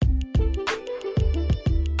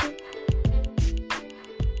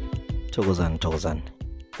Thokozani.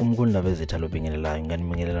 Umkundaba zethu alobingelelayo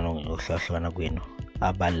nganibingelela ngokuhlahlana kwenu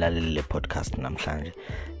abalaleli le podcast namhlanje.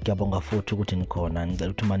 Ngiyabonga futhi ukuthi nikhona.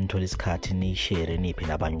 Ngicela ukuthi manithola isikhathi ni-share niphe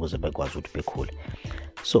nabanye ukuze bekwazi ukuthi bekhule.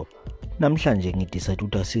 So, namhlanje ngidecide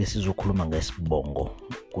ukuthi asike sizokhuluma ngesibongo.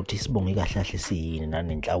 Ukuthi isibongo ikahlahle siyini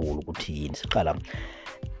nanenhlawulo ukuthi yini. Siqala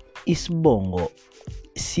isibongo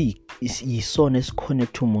yisona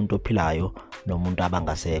esiconnect umuntu ophilayo nomuntu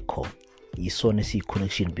abangasekho. Yisona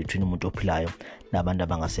esiyi-connection between umuntu ophilayo nabantu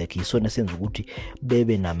abangasekho. Yisona senza ukuthi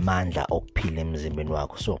bebe namandla okuphila emzimbeni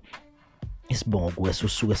wakho. So isibongo kuwe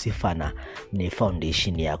susuke sifana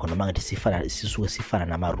ne-foundation yakho noma ngathi sisuke sifana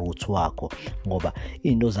nama-roots wakho, ngoba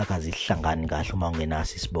izinto zakho azihlangani kahle uma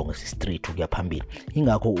ungenaso isibongo si-straight ukuya phambili.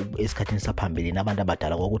 Ingakho esikhathini saphambili nabantu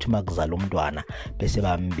abadala ukuthi makuzala umntwana bese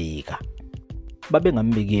bambika.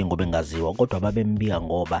 Babengambiki ngoba engaziwa, kodwa babembika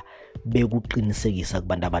ngoba bekuqinisekisa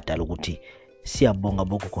kubantu abadala ukuthi siyabonga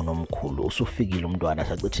bogogo nomkhulu usufikile umntwana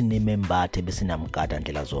sacithi nimembathe bese namgada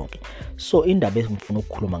ndlela zonke. So indaba engifuna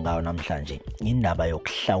ukukhuluma ngayo namhlanje indaba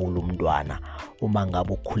yokuhlawula umntwana uma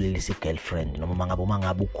ngabe ukhuleliswa i-girlfriend noma uma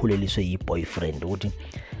ngabe ukhuleliswe yi-boyfriend, ukuthi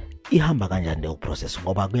ihamba kanjani le process,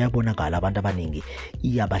 ngoba kuyabonakala abantu abaningi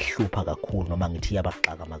iyabahlupha kakhulu noma ngithi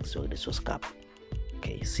iyabaxaka makuziwe leso sigaba.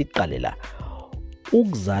 Okay, siqale la.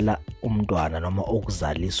 Ukuzala umntwana noma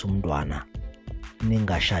ukuzalisa umntwana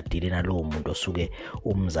ningashadile nalowo muntu osuke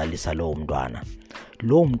umzalisa lowo mntwana.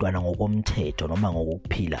 Lowo mntwana ngokomthetho noma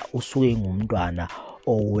ngokuphila usuke ngumntwana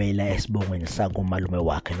owela esibongweni sako malume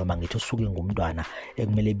wakhe, noma ngithi usuke ngumntwana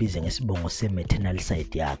ekumele bize ngesibongo se-maternal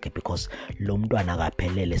side yakhe, because lo mntwana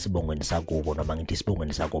akaphelele esibongweni sakubo noma ngithi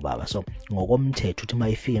isibongweni sako baba. So ngokomthetho uthi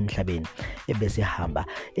mayifika emhlabeni ebese hamba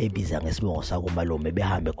ebiza ngesibongo sako malume,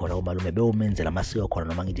 behambe khona kumalume beyomenzela amasiko khona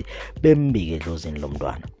noma ngithi bembike edlozini lo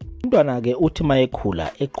mntwana. Umntwana ke uthi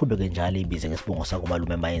mayekhula eqhubeke njalo ibize ngesibongo sako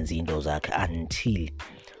malume mayenza into zakhe until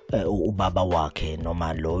ubaba wakhe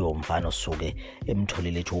noma loyo mfana osuke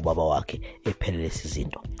emtholile ethi ubaba wakhe ephelele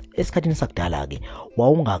izinto. Esikhathini sakudala ke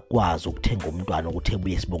wawungakwazi ukuthenga umntwana ukuthi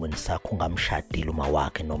ebuye esibongweni sakho ungamshadile uma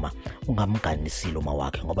wakhe noma ungamganisile uma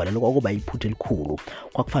wakhe, ngoba lokho kwakuba iphutha elikhulu,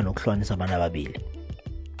 kwakufana nokuhlukanisa abantu ababili.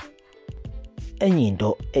 Enye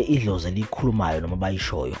into idlozi elikhulumayo noma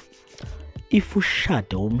bayishoyo, if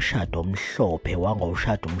ushade umshado omhlophe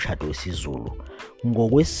wangawushada umshado wesiZulu,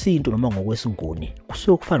 ngokwesintu noma ngokwesinguni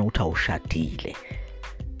kusuke kufana ukuthi awushadile.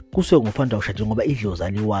 Kusuke ngufana awushadile ngoba idlozi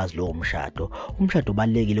aliwazi lowo mshado. Umshado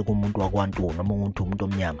ubalekile kumuntu wakwaNtunu noma umuntu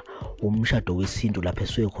omnyama. Umshado wesintu lapho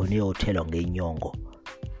esuke khona eyothelwa ngenyongo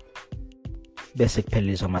bese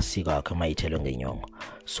kuphelelisa amasiko akhe mayithelwe ngenyongo.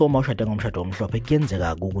 So mawushada ngomshado omhlophe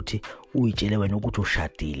kuyenzeka ukuthi uyitshele wena ukuthi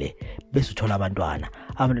ushadile bese uthola abantwana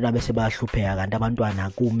bese bayahlupheka, kanti abantwana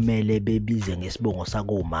kumele bebize ngesibongo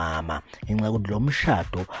sakomama ngenxa yokuthi lo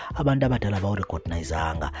mshado abantu abadala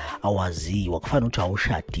bawurecognizeanga, awaziwa. Kufana ukuthi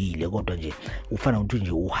awushadile kodwa nje ufana ukuthi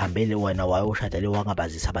nje uhambele wena wayoshadile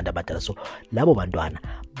wangabazisa abantu abadala. So labo bantwana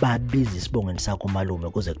babiza isibongweni sakomalume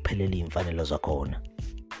kuze kuphelele imfanelo zakhona.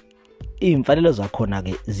 Imfanelo zakhona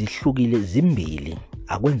ke zihlukile zimbili,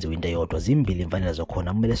 akwenziwe into eyodwa, zimbili imfanelo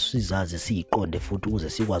zakhona. Kumele sizazi siyiqonde futhi ukuze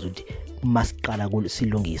sikwazi ukuthi masiqala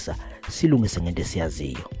silungise ngento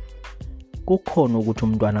esiyaziyo. Kukhona ukuthi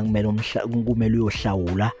umntwana kumele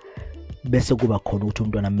uyohlawula bese kuba khona ukuthi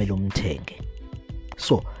umntwana kumele umthenge.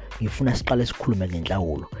 So ngifuna siqale sikhulume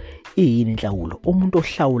ngenhlawulo. Iyini inhlawulo? Umuntu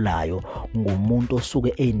ohlawulayo ngumuntu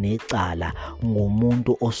osuke enecala,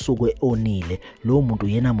 ngumuntu osuke onile. Lo muntu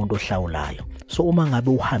yena muntu ohlawulayo. So uma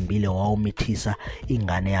ngabe uhambile wawumithisa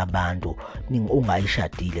ingane yabantu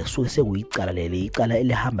ungayishadile, suke sekuyicala icala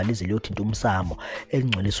elihamba lize liyothinta umsamo,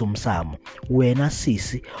 elingcolisa umsamo. Wena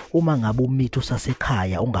sisi uma ngabe umitha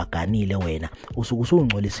usasekhaya ungaganile, wena usuke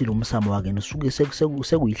usungcolisile umsamo wakhe, usuke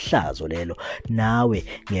sekuyihlazo lelo. Nawe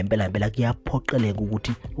ngempela kuyaphoqeleka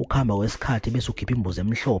ukuthi ukuhamba kwesikhathi bese ukhipha imbuzi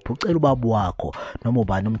emhlophe ucela ubaba wakho noma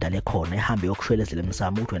ubani omdala ekhona ehambe yokushwelezela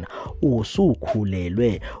emsamo ukuthi wena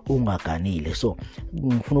usukhulelwe ungaganile. So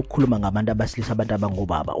ngifuna ukukhuluma ngabantu abasilisa, abantu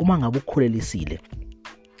abangobaba. Uma ngabe ukhulelisile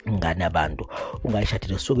ngane abantu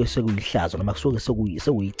ungayishadile suke sekuyihlazo noma kusuke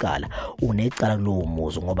sekuyicala, unecala kulowo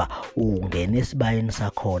muzi ngoba ungene esibayeni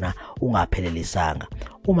sakhona ungaphelelisanga.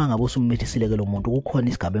 Uma ngabe usummithisile ke lo muntu kukhona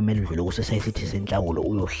isigaba emele udlule kusesayisithi senhlawulo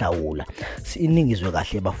uyohlawula. Siningizwe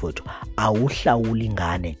kahle bafowethu, awuhlawula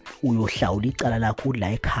ingane, uyohlawula icala lakho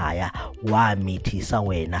la ekhaya wamithisa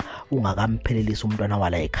wena ungakamphelelisa umntwana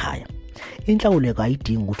wala ekhaya. Inhlawuleko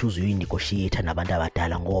ayidingi ukuthi uzoyinegotiate nabantu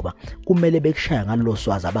abadala, ngoba kumele bekushaya ngalolo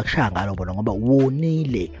swazi abakushaya ngalo bona, ngoba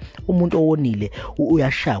wonile. Umuntu owonile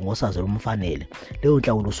uyashaya ngosazi lomfanele. Leyo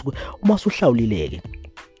nhlawulo usuke uma usuhlawulileke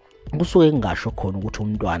kusuke kungasho khona ukuthi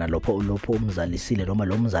umntwana lopho umzalisile noma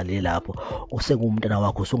lo mzalile lapho usengumntwana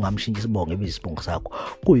wakho usungamshintsha isibongo ebiza isibongo sakho.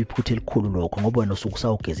 Kuyiphutha elikhulu lokho ngoba wena usuke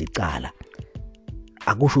usawugeza icala.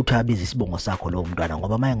 Akusho ukuthi abiza isibongo sakho lo mntwana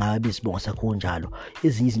ngoba maye ngabe abiza isibongo sakho kunjalo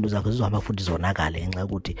ezinye izinto zakho zizohamba futhi zonakala ngenxa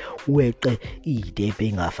yokuthi weqe idepe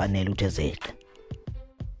engafanele ukuthi ezeqe.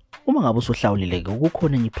 Uma ngabe usuhlawulile ke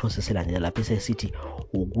kukhona enye iprocess elandela lapho esithi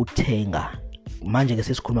ukuthenga. Manje ke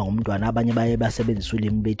sesikhuluma ngomntwana, abanye baye basebenzisa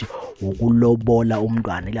ulimi bethi ukulobola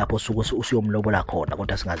umntwana, ilapho usuke usuyomlobola khona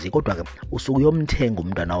kodwa singazi. Kodwa ke usuke uyomthenga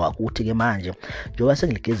umntwana wakho uthi ke manje njengoba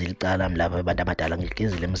sengiligezile icala lapha abantu abadala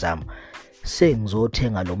ngiligezile emzamo,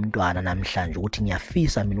 sengizothenga lo mntwana namhlanje ukuthi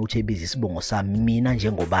ngiyafisa mina ukuthi ebiza isibongo sami mina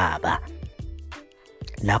njengobaba.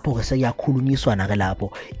 Lapho ke sekuyakhulunyiswana ke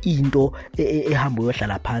lapho into ehamba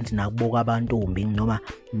uyohlala phansi nakuboka abantombi noma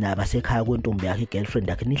nabasekhaya kwentombi yakhe igirlfriend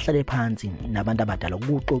yakhe, nihlale phansi nabantu abadala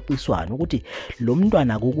kuxoxiswana ukuthi lo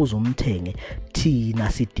mntwana ukuze umthenge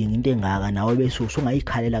thina sidinga into engaka, nawe bese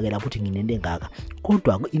usungayikhalela ke lapho ukuthi nginento engaka.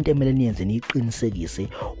 Kodwa into emele niyenze niyiqinisekise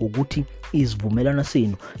ukuthi isivumelano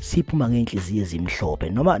senu siphuma ngenhliziyo ezimhlophe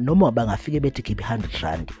noma bangafike bethi khipha 100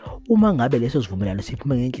 rand. Uma ngabe leso sivumelano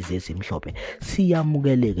siphuma ngenhliziyo ezimhlophe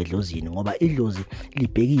siyamukeleke edlozini ngoba idlozi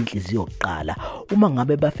libheka inhliziyo yokuqala. Uma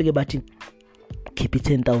ngabe bafike bathi khipha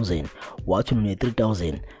 10,000 wathi une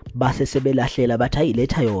 3,000 base sebelahlela bathi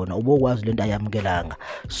ayiletha yona ubokwazi lento ayamukelanga.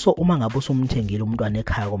 So uma ngabe usumthengile umntwana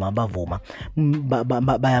ekhaya koma bavuma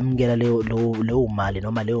bayamukela leyo mali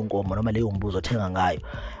noma leyo nkomo noma leyo mbuzo othenga ngayo,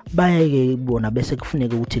 bayeke bona bese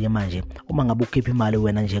kufuneka ukuthi ke manje uma ngabe ukhipha imali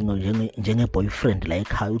wena njenge boyfriend la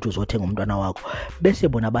ekhaya uthi uzothenga umntwana wakho, bese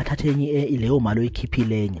bona bathathe enye leyo mali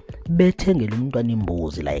oyikhiphilenge bethengele umntwana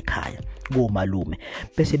imbuzi la ekhaya komalume,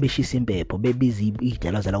 bese beshisa impepho bebiza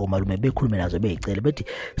idala zala komalume bekhulume nazo beyicela bethi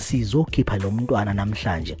sizokhipha lo mntwana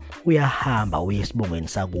namhlanje uyahamba uye esibongweni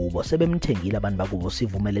sakubo, sebemthengile abantu bakubo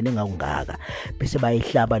sivumelene ngakungaka. Bese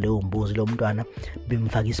bayihlaba leyo mbuzi lo mntwana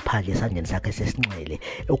bemfaka isiphandle esandleni sakhe sesinxele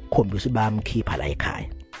ukukhombisa bayamkhipha la ekhaya.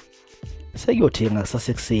 Sekuyothenga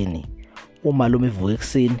kusasekuseni umalume evuka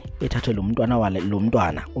ekuseni ethathe lo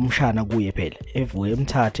mntwana umshana kuye phela evuke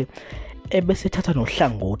emthathe ebese ethatha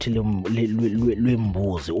nohlangothi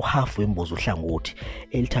lwembuzi, uhalf wembuzi uhlangothi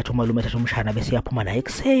elithatha umalume ethatha umshana bese yaphuma naye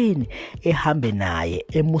ekuseni ehambe naye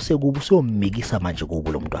emuse kubo usomikisa manje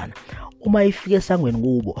kubo lo mntwana. Uma ifike esangweni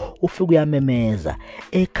kubo ufika uyamemeza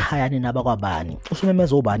ekhaya nina bakwabani,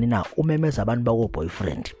 usumemeza ubani na? Umemeza abantu bako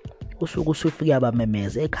boyfriend. Usuke usufika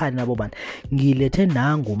abamemeza ekhaya nabo bani, ngilethe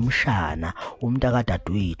nangu umshana umntaka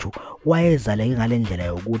dadewethu wayezaleke ngalendlela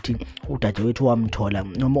yokuthi udadewethu wamthola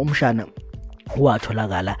noma umshana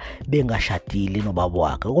watholakala bengashadile nobaba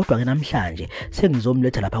wakhe, kodwa ke namhlanje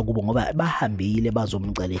sengizomletha lapha kubo ngoba bahambile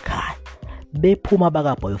bazomcela ekhaya. Bephuma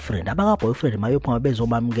abaka boyfriend mayephuma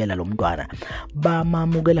bezomamukela lo mntwana,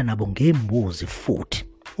 bamamukela nabo ngembuzi futhi.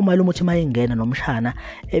 Umalume uthi mayengena nomshana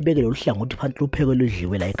ebeke lo hlangothi phansi lupheke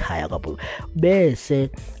ludliwe la ekhaya kwabo, bese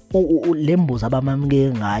lembuzi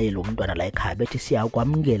abamamukele ngaye lo mntwana la ekhaya bethi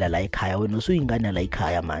siyakwamukela la ekhaya, wena usuyingane la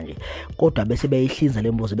ekhaya manje. Kodwa bese beyihlinza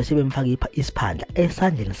lembuzi bese bemfaka isiphandla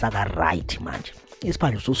esandleni saka right. Manje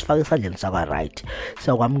isiphandla usifaka esandleni saka right,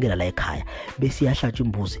 siyakwamukela la ekhaya. Bese iyahlatshwa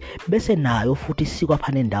imbuzi bese nayo futhi sikwa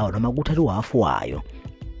phana endawo noma kuthatha uhafu wayo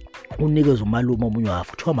unikeza umalume omunye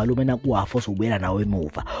wafu, kuthiwa malume nakuwafu osubuyela nawe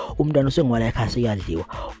emuva. Umntwana usengwala ekhaya sekuyadliwa.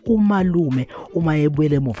 Umalume uma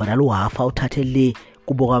ebuyele emuva nalo wafu uthathe le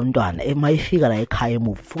kubo kwamntwana emayifika la ekhaya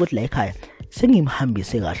emuva futhi la ekhaya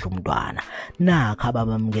sengimhambise kahle umntwana nakho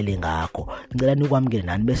abamamukele ngakho, ngicela nikwamukele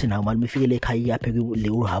nani. Bese nayo malume ifikele ekhaya yapheke le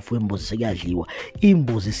uhafu wembuzi sekuyadliwa.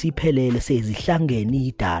 Imbuzi siphelele sezihlangene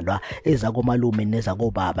idalwa ezakomalume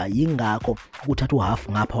nezakobaba, yingakho ukuthatha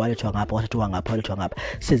uhafu ngapha walethwa ngapha wathathwa ngapha walethwa ngapha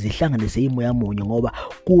sezihlangene seyimoya munye ngoba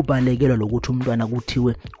kubalekelwa lokuthi umntwana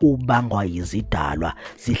kuthiwe ubangwa yizidalwa,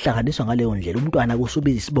 zihlanganiswa ngaleyo ndlela. Umntwana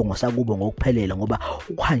kusubiza isibongo sakubo ngokuphelele ngoba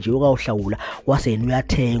ukuhanjiwe kawuhlawula wasena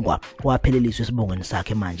uyathengwa wapheleliswa esibongweni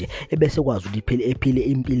sakhe manje ebese kwazi ukuthi ephile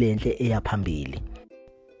impilo enhle eyaphambili.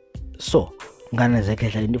 So ngane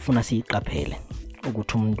zekhehla into ifuna siyiqaphele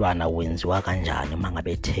ukuthi umntwana wenziwa kanjani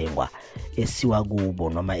mangabe ethengwa esiwa kubo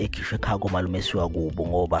noma ekhishwe ekhaya komalume esiwa kubo,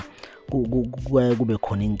 ngoba kube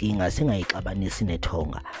khona inkinga singayixabanisi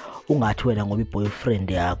nethonga. Ungathi wena ngoba iboyfriend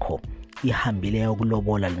yakho ihambile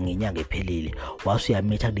yokulobola ngenyanga ephelile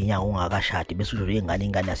wasuyamitha kulenyanga ungakashadi bese usho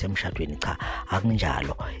ingane yasemshadweni. Cha,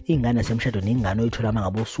 akunjalo. Ingane yasemshadweni ingane oyithola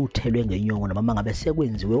mangabe usuthelwe ngenyongo noma mangabe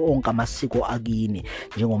sekwenziwe onke amasiko akini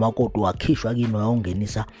njengomakoti wakhishwa kini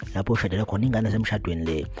wayongenisa lapho ushadele khona. Ingane yasemshadweni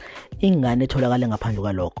le, ingane etholakala ngaphandle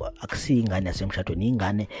kwalokho akusiyo ingane yasemshadweni,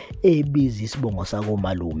 ingane ebiza isibongo sako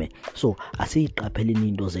malume. So asiyiqapheleni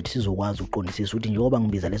into zethu sizokwazi uqondisisa ukuthi njengoba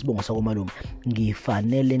ngibiza lesibongo sako malume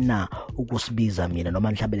ngifanele na ukusibiza mina,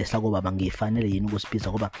 noma mhlawumbe sako baba ngifanele yini ukusibiza,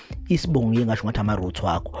 ngoba isibongo ngingasho ngathi amaroots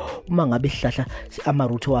wakho. Uma ngabe isihlahla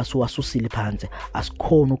amaroots waso wasusile phansi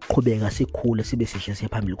asikhona ukuqhubeka sikhule sibe sihle siye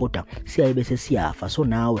phambili, kodwa siyaye bese siyafa. So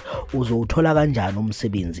nawe uzowuthola kanjani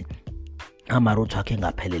umsebenzi amaroots wakhe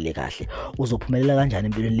engaphelele kahle? Uzophumelela kanjani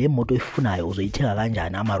empilweni? Le moto oyifunayo uzoyithenga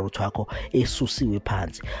kanjani amaroots wakho esusiwe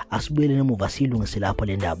phansi? Asibuyele emuva silungise lapho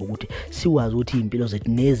le ndaba ukuthi sikwazi ukuthi impilo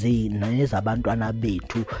zethu nezabantwana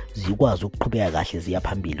bethu zikwazi ukuqhubeka kahle ziya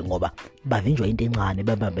phambili, ngoba bavinjwa into encane,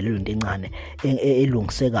 babambelelwe into encane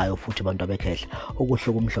elungisekayo futhi abantu abekhehla.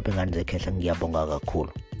 Okuhle kumhlophe ngane zekhehla. Ngiyabonga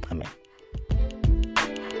kakhulu. Amen.